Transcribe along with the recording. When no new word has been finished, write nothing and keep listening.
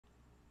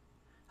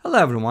Hello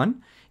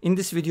everyone. In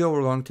this video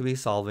we're going to be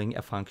solving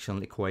a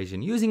functional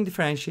equation using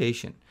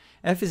differentiation.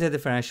 F is a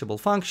differentiable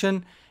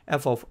function.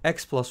 F of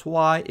x plus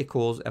y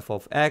equals f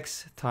of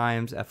x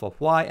times f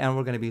of y, and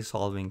we're going to be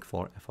solving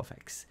for f of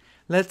x.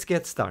 Let's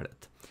get started.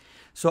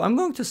 So I'm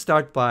going to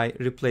start by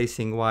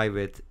replacing y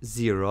with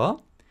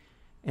 0,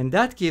 and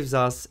that gives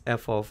us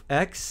f of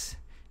x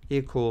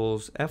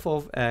equals f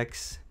of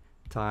x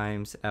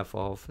times f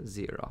of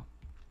 0.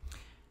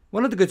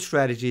 One of the good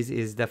strategies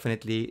is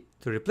definitely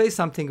to replace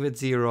something with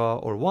 0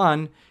 or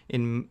 1.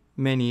 In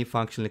many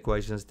functional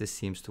equations, this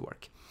seems to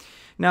work.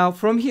 Now,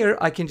 from here,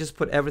 I can just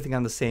put everything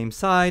on the same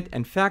side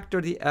and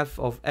factor the f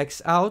of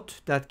x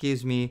out. That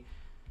gives me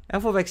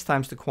f of x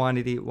times the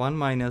quantity 1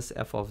 minus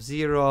f of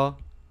 0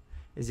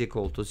 is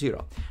equal to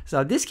 0.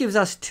 So this gives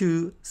us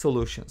two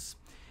solutions.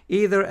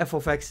 Either f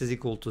of x is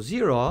equal to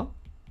 0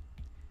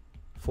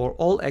 for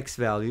all x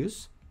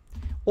values,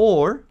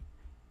 or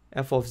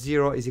f of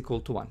 0 is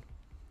equal to 1.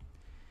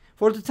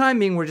 For the time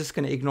being, we're just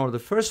going to ignore the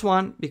first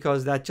one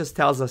because that just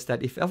tells us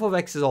that if f of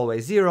x is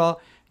always 0,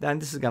 then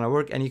this is going to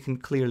work, and you can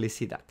clearly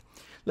see that.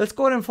 Let's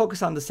go ahead and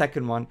focus on the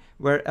second one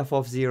where f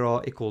of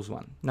 0 equals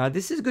 1. Now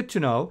this is good to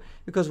know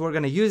because we're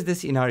going to use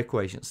this in our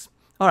equations.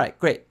 All right,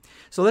 great.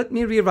 So let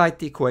me rewrite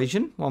the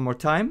equation one more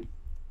time.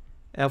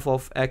 F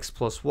of x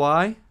plus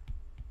y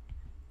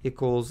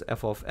equals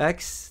f of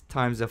x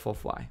times f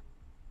of y.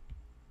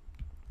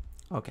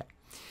 Okay.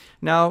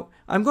 Now,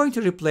 I'm going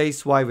to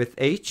replace y with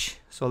h,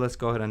 so let's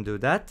go ahead and do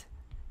that.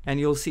 And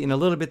you'll see in a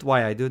little bit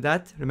why I do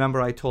that. Remember,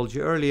 I told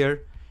you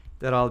earlier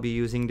that I'll be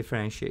using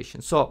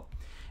differentiation. So,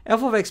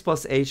 f of x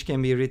plus h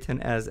can be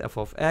written as f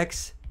of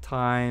x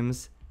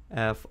times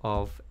f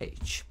of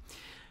h.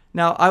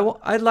 Now,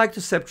 I'd like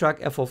to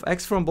subtract f of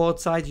x from both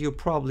sides. You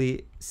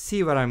probably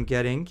see what I'm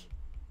getting.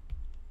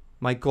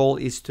 My goal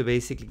is to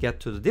basically get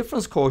to the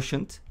difference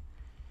quotient.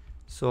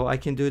 So I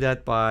can do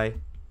that by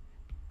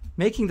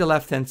making the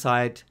left-hand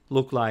side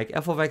look like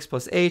f of x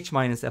plus h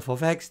minus f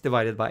of x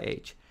divided by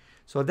h.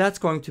 So that's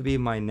going to be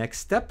my next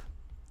step,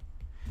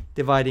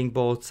 dividing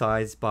both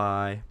sides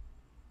by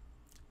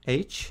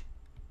h.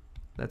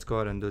 Let's go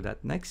ahead and do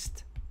that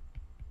next.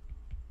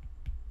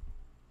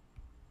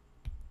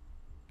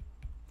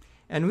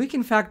 And we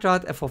can factor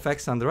out f of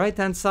x on the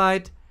right-hand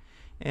side,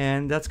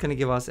 and that's going to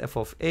give us f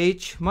of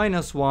h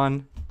minus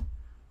 1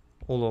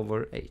 all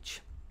over h.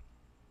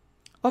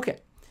 Okay.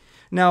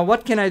 Now,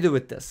 what can I do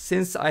with this?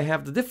 Since I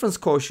have the difference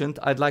quotient,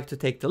 I'd like to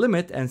take the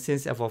limit, and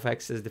since f of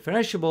x is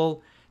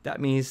differentiable,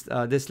 that means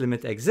this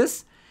limit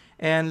exists.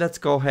 And let's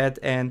go ahead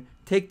and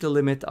take the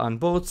limit on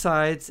both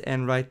sides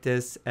and write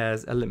this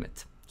as a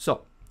limit.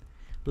 So,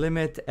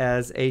 limit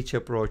as h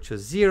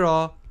approaches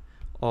 0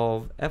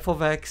 of f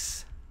of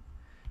x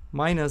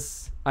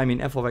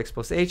f of x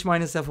plus h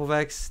minus f of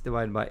x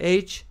divided by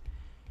h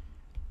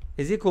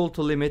is equal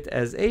to limit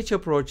as h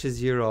approaches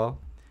 0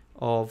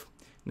 of.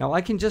 Now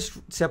I can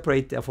just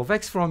separate the f of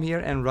x from here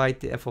and write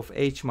the f of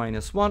h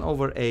minus 1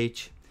 over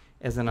h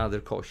as another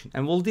quotient.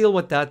 And we'll deal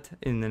with that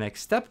in the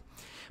next step.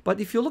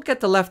 But if you look at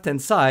the left-hand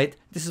side,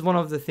 this is one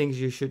of the things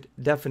you should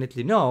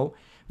definitely know.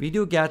 We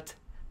do get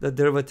the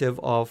derivative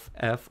of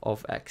f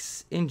of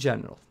x in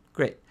general.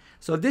 Great.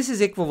 So this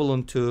is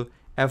equivalent to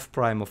f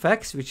prime of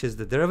x, which is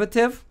the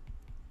derivative.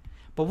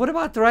 But what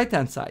about the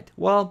right-hand side?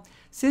 Well,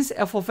 since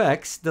f of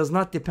x does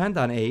not depend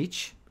on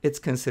h, it's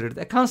considered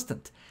a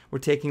constant. We're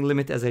taking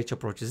limit as h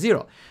approaches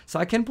 0. So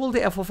I can pull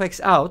the f of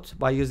x out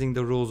by using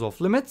the rules of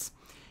limits.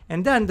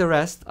 And then the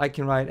rest I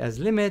can write as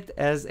limit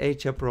as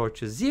h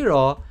approaches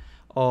 0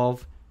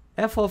 of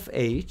f of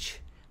h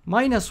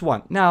minus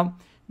 1. Now,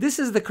 this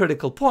is the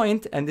critical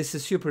point, and this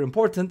is super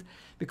important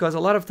because a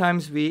lot of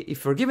times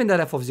if we're given that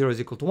f of 0 is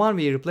equal to 1,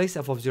 we replace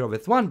f of 0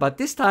 with 1. But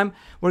this time,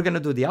 we're going to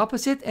do the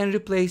opposite and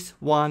replace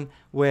 1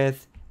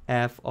 with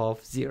f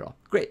of 0.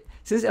 Great.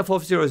 Since f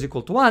of 0 is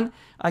equal to 1,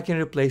 I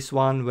can replace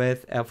 1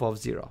 with f of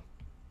 0.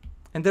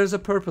 And there's a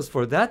purpose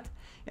for that,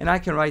 and I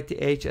can write the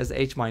h as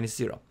h minus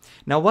 0.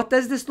 Now, what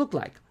does this look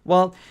like?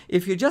 Well,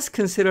 if you just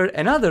consider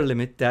another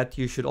limit that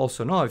you should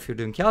also know if you're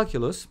doing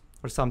calculus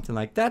or something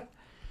like that,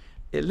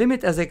 a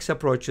limit as x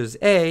approaches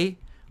a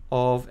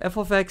of f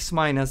of x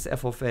minus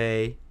f of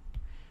a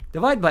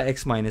divided by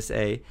x minus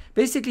a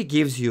basically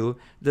gives you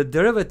the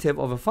derivative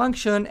of a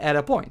function at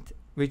a point,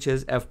 which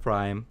is f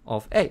prime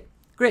of a.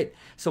 Great.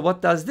 So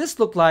what does this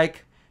look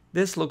like?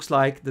 This looks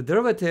like the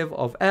derivative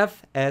of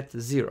f at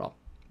 0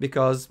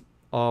 because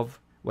of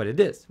what it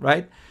is,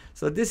 right?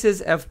 So this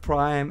is f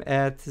prime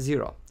at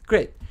 0.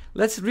 Great.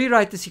 Let's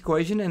rewrite this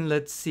equation and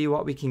let's see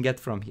what we can get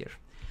from here.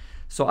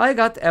 So I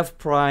got f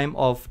prime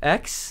of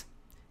x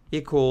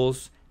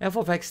equals f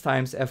of x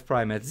times f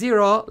prime at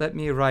 0. Let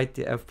me write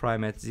the f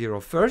prime at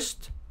 0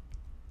 first.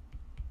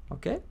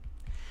 Okay.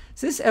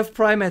 Since f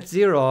prime at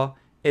 0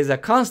 is a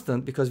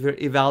constant because we're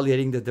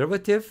evaluating the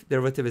derivative.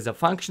 Derivative is a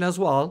function as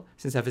well,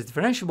 since f is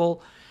differentiable.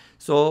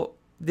 So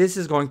this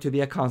is going to be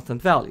a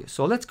constant value.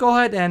 So let's go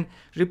ahead and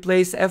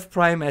replace f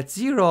prime at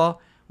 0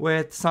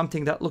 with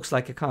something that looks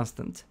like a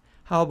constant.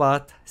 How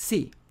about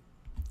c?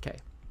 Okay.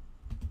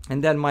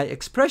 And then my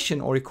expression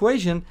or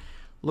equation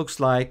looks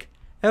like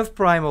f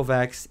prime of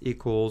x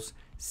equals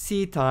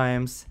c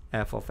times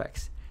f of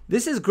x.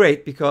 This is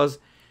great because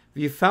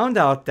we found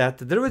out that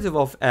the derivative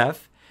of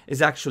f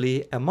is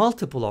actually a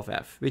multiple of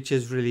f, which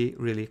is really,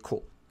 really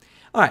cool.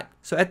 All right,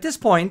 so at this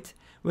point,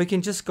 we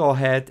can just go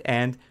ahead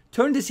and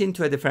turn this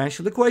into a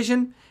differential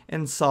equation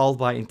and solve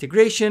by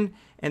integration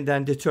and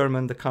then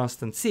determine the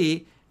constant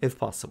c if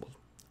possible.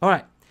 All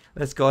right,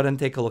 let's go ahead and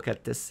take a look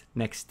at this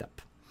next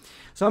step.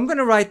 So I'm going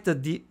to write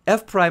the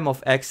f prime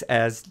of x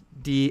as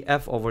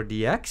df over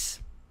dx.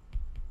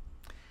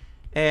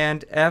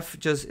 And f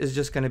is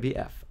just going to be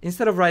f.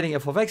 Instead of writing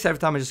f of x every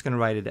time, I'm just going to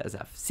write it as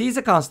f. C is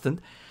a constant.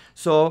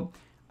 So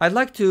I'd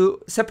like to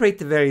separate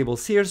the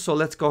variables here. So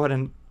let's go ahead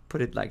and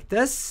put it like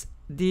this.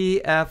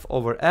 df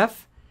over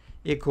f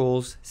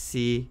equals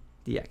c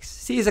dx.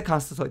 C is a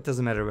constant, so it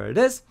doesn't matter where it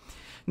is.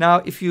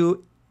 Now, if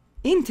you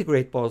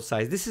integrate both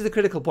sides, this is the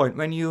critical point.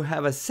 When you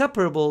have a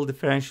separable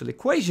differential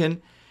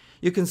equation,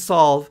 you can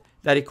solve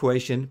that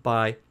equation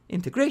by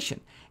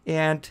integration.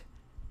 And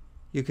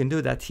you can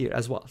do that here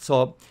as well.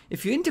 So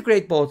if you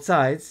integrate both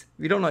sides,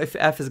 we don't know if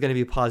f is going to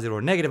be positive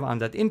or negative on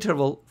that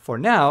interval for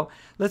now.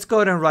 Let's go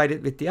ahead and write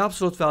it with the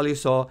absolute value.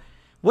 So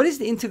what is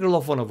the integral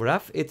of 1 over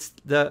f? It's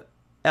the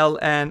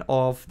ln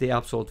of the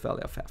absolute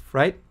value of f,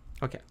 right?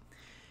 Okay.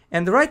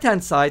 And the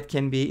right-hand side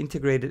can be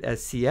integrated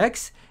as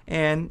cx.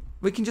 And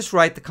we can just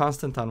write the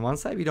constant on one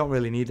side. We don't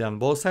really need it on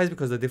both sides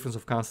because the difference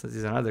of constants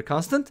is another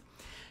constant.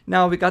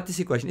 Now we got this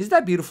equation. Is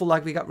that beautiful?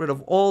 Like we got rid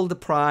of all the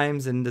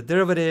primes and the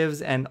derivatives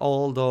and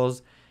all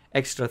those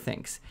extra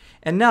things.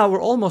 And now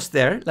we're almost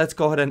there. Let's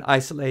go ahead and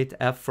isolate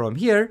f from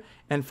here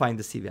and find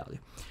the c value.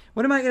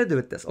 What am I going to do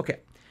with this? Okay,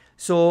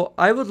 so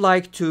I would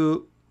like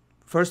to,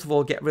 first of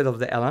all, get rid of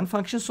the ln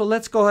function. So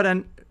let's go ahead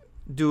and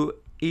do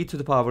e to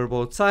the power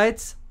both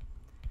sides.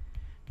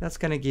 That's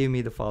going to give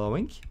me the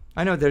following.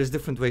 I know there's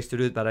different ways to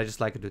do it, but I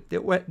just like to do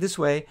it this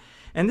way.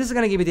 And this is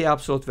going to give me the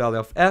absolute value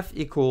of f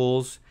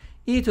equals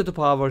e to the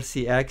power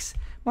cx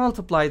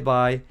multiplied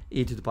by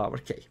e to the power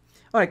k.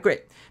 All right,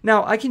 great.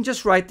 Now I can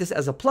just write this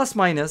as a plus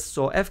minus,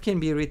 so f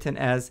can be written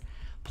as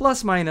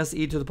plus minus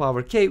e to the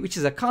power k, which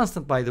is a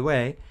constant, by the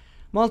way,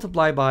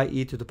 multiplied by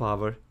e to the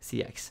power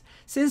cx.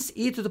 Since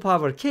e to the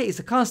power k is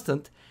a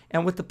constant,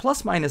 and with the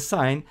plus minus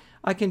sign,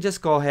 I can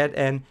just go ahead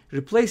and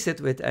replace it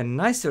with a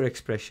nicer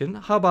expression.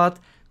 How about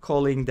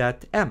calling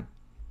that m?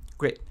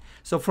 Great.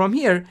 So from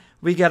here,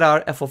 we get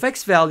our f of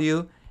x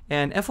value,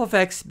 and f of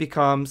x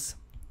becomes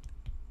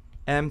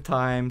m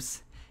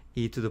times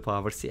e to the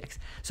power cx.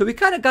 So we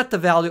kind of got the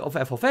value of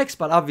f of x,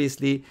 but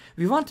obviously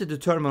we want to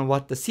determine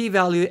what the c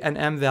value and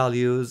m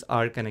values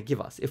are going to give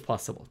us, if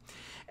possible.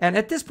 And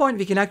at this point,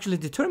 we can actually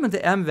determine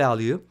the m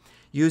value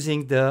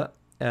using the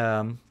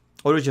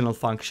original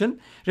function.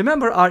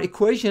 Remember, our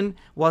equation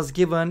was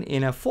given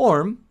in a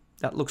form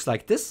that looks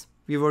like this.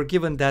 We were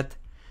given that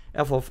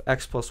f of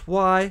x plus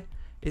y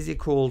is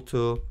equal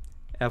to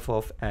f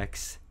of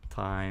x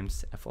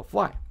times f of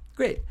y.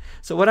 Great.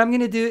 So what I'm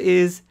going to do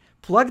is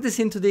plug this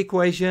into the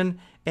equation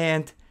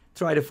and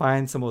try to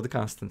find some of the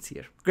constants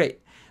here.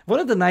 Great. One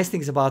of the nice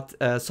things about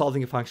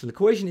solving a functional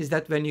equation is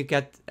that when you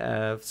get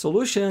a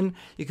solution,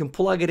 you can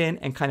plug it in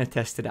and kind of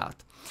test it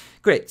out.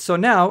 Great. So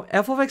now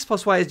f of x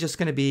plus y is just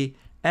going to be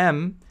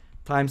m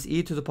times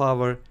e to the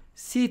power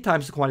c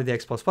times the quantity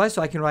x plus y.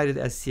 So I can write it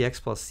as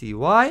cx plus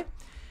cy.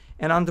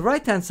 And on the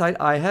right-hand side,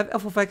 I have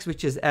f of x,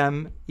 which is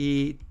m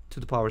e to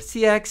the power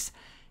cx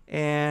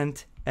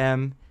and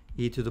m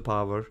e to the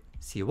power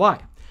cy.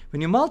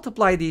 When you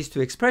multiply these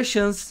two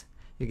expressions,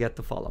 you get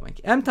the following.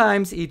 M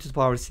times e to the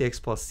power cx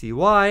plus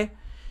cy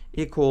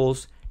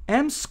equals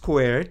m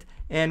squared.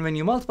 And when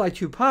you multiply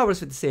two powers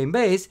with the same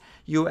base,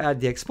 you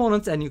add the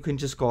exponents, and you can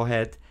just go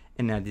ahead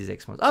and add these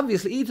exponents.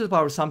 Obviously, e to the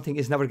power something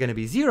is never going to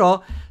be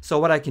 0. So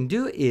what I can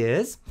do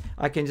is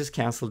I can just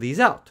cancel these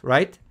out,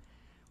 right?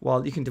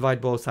 Well, you can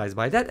divide both sides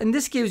by that. And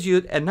this gives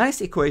you a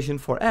nice equation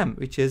for m,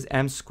 which is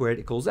m squared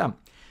equals m.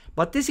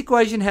 But this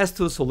equation has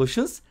two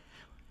solutions.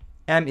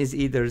 M is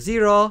either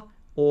 0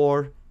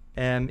 or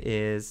m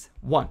is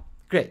 1.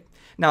 Great.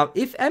 Now,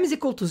 if m is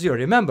equal to 0,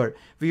 remember,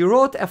 we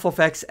wrote f of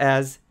x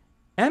as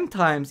m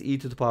times e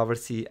to the power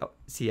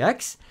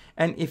cx.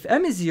 And if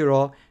m is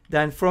 0,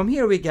 then from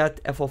here we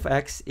get f of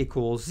x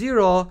equals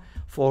 0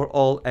 for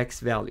all x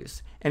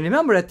values. And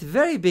remember, at the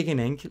very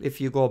beginning, if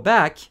you go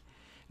back,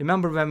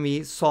 remember when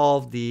we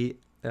solved the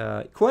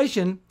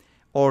equation,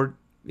 or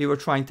we were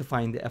trying to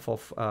find the f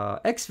of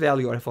x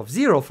value or f of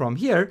 0 from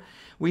here,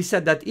 we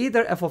said that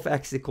either f of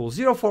x equals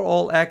 0 for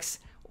all x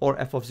or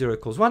f of 0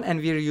 equals 1, and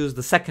we use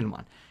the second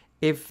one.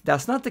 If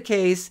that's not the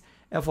case,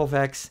 f of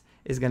x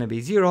is going to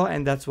be 0,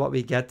 and that's what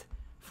we get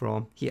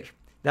from here.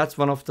 That's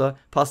one of the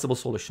possible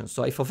solutions.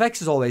 So if f of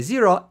x is always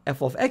 0,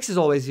 f of x is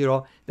always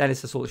 0, then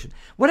it's a solution.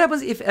 What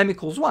happens if m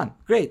equals 1?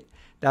 Great.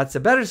 That's a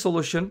better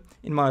solution,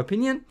 in my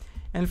opinion.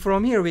 And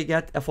from here, we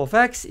get f of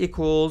x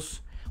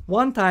equals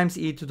 1 times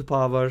e to the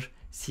power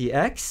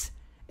cx,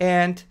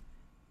 and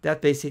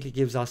that basically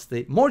gives us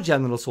the more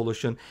general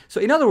solution. So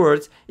in other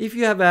words, if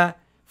you have a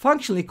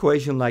functional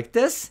equation like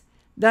this,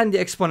 then the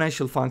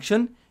exponential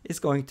function is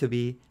going to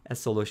be a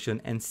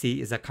solution, and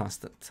c is a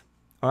constant.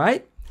 All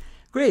right,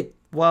 great.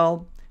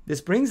 Well,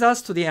 this brings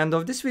us to the end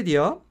of this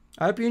video.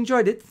 I hope you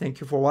enjoyed it. Thank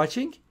you for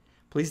watching.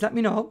 Please let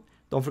me know.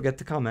 Don't forget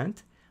to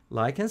comment,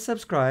 like, and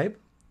subscribe.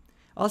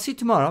 I'll see you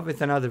tomorrow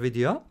with another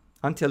video.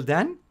 Until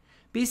then,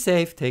 be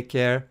safe, take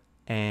care,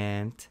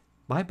 and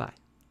bye-bye.